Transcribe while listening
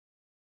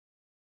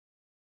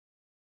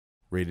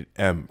Rated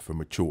M for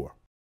mature.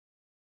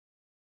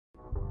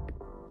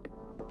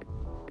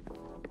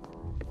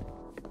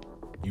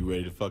 You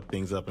ready to fuck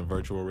things up in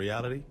virtual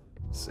reality?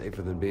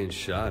 Safer than being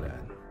shot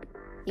at.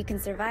 You can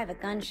survive a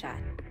gunshot,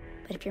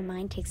 but if your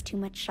mind takes too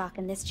much shock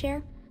in this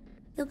chair,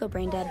 you'll go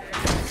brain dead.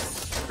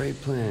 Great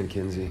plan,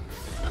 Kinsey.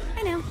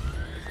 I know.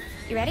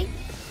 You ready?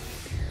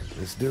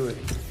 Let's do it.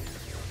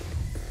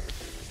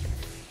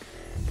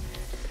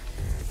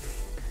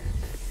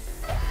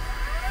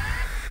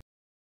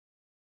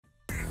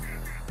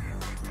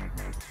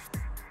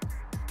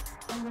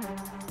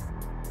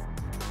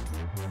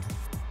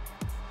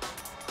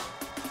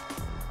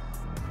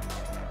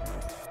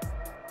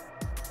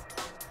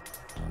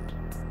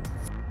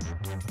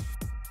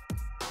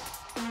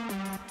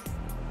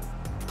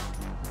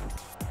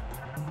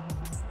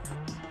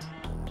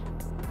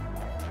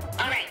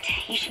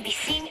 You should be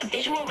seeing a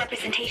visual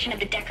representation of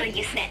the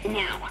Deckers.Die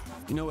now.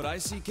 You know what I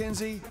see,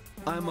 Kinsey?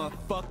 I'm a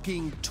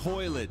fucking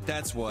toilet,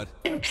 that's what.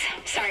 Oops,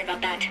 sorry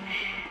about that.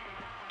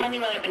 Let me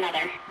load up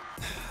another.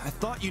 I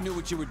thought you knew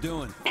what you were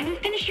doing. I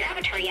haven't finished your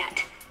avatar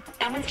yet.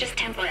 That one's just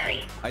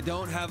temporary. I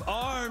don't have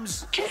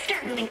arms! Just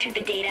start moving through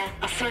the data.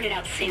 I'll sort it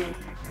out soon.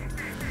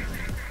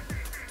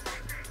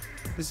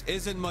 This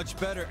isn't much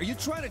better. Are you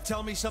trying to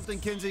tell me something,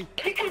 Kinsey?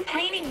 Quit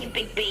complaining, you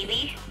big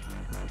baby.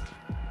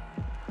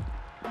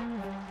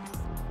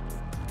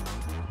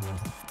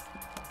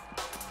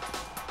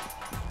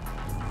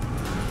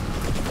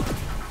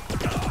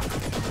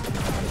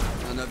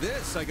 Now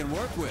this I can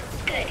work with.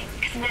 Good,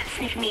 because Matt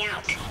sniffed me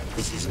out.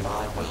 This is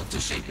my world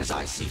to shape as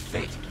I see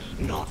fit,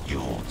 not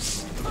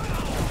yours.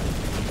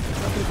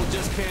 Some people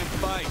just can't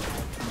fight.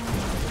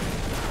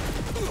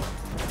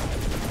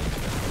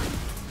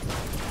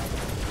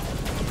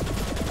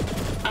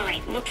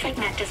 Alright, looks like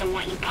Matt doesn't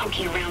want you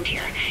poking around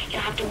here.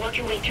 You'll have to work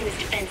your way through his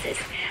defenses.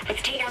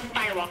 Let's take out the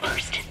firewall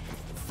first.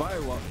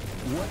 Firewall?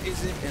 What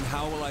is it and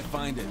how will I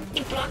find it?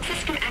 It blocks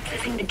us from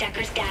accessing the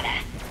Deckers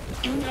data.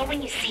 You'll know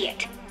when you see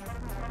it.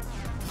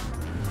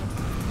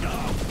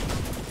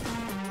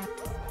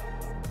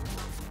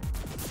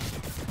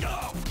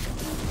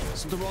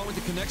 Something wrong with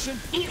the connection?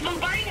 He's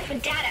bombarding us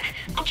with data.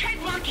 I'll try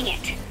blocking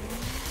it.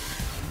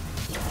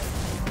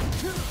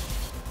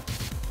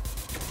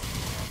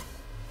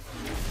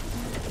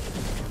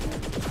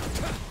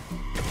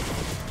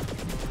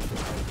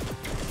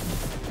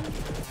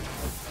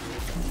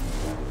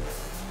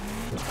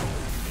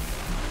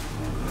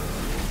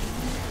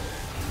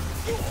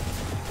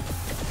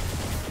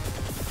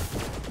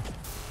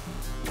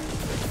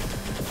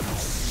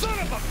 Son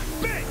of a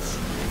bitch!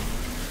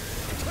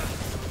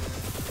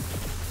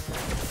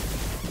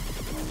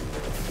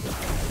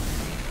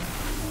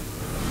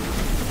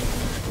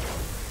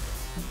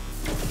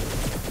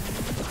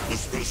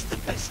 Is this the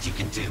best you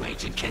can do,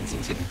 Agent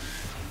Kensington?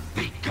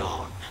 Be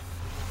gone.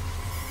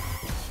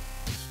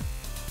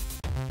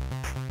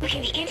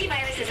 Okay, the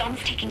antivirus is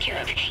almost taken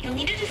care of. You'll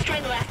need to destroy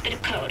the last bit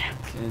of code.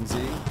 Kinsey,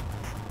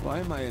 why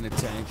am I in a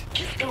tank?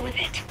 Just go with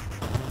it.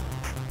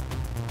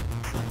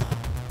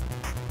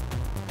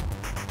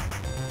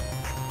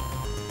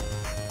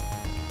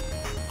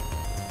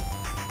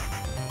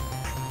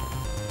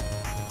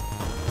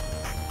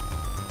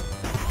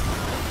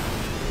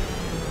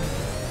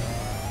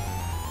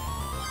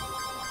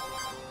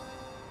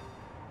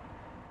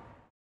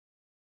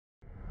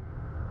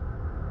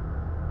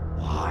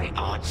 Why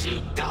aren't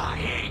you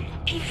dying?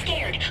 He's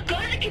scared. Go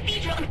to the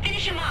cathedral and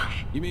finish him off.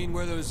 You mean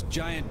where those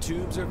giant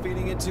tubes are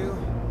feeding into?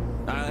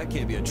 That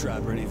can't be a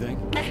trap or anything.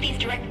 Must be his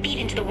direct feed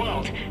into the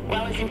world,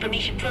 where all his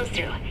information flows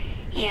through.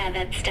 Yeah,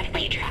 that's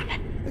definitely a trap.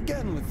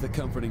 Again with the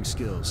comforting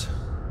skills.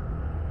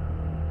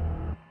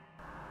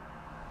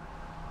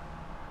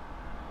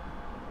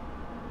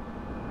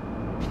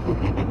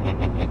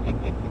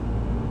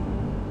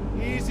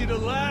 Easy to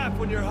laugh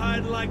when you're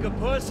hiding like a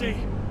pussy.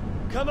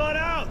 Come on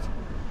out!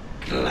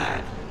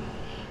 Glad.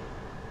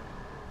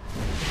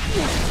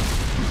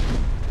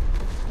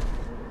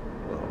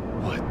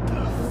 What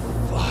the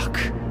fuck?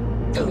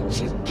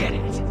 Don't you get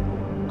it?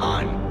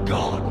 I'm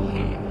God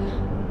here.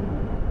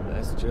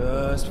 That's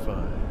just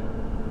fine.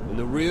 In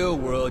the real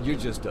world, you're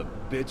just a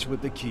bitch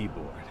with the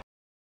keyboard.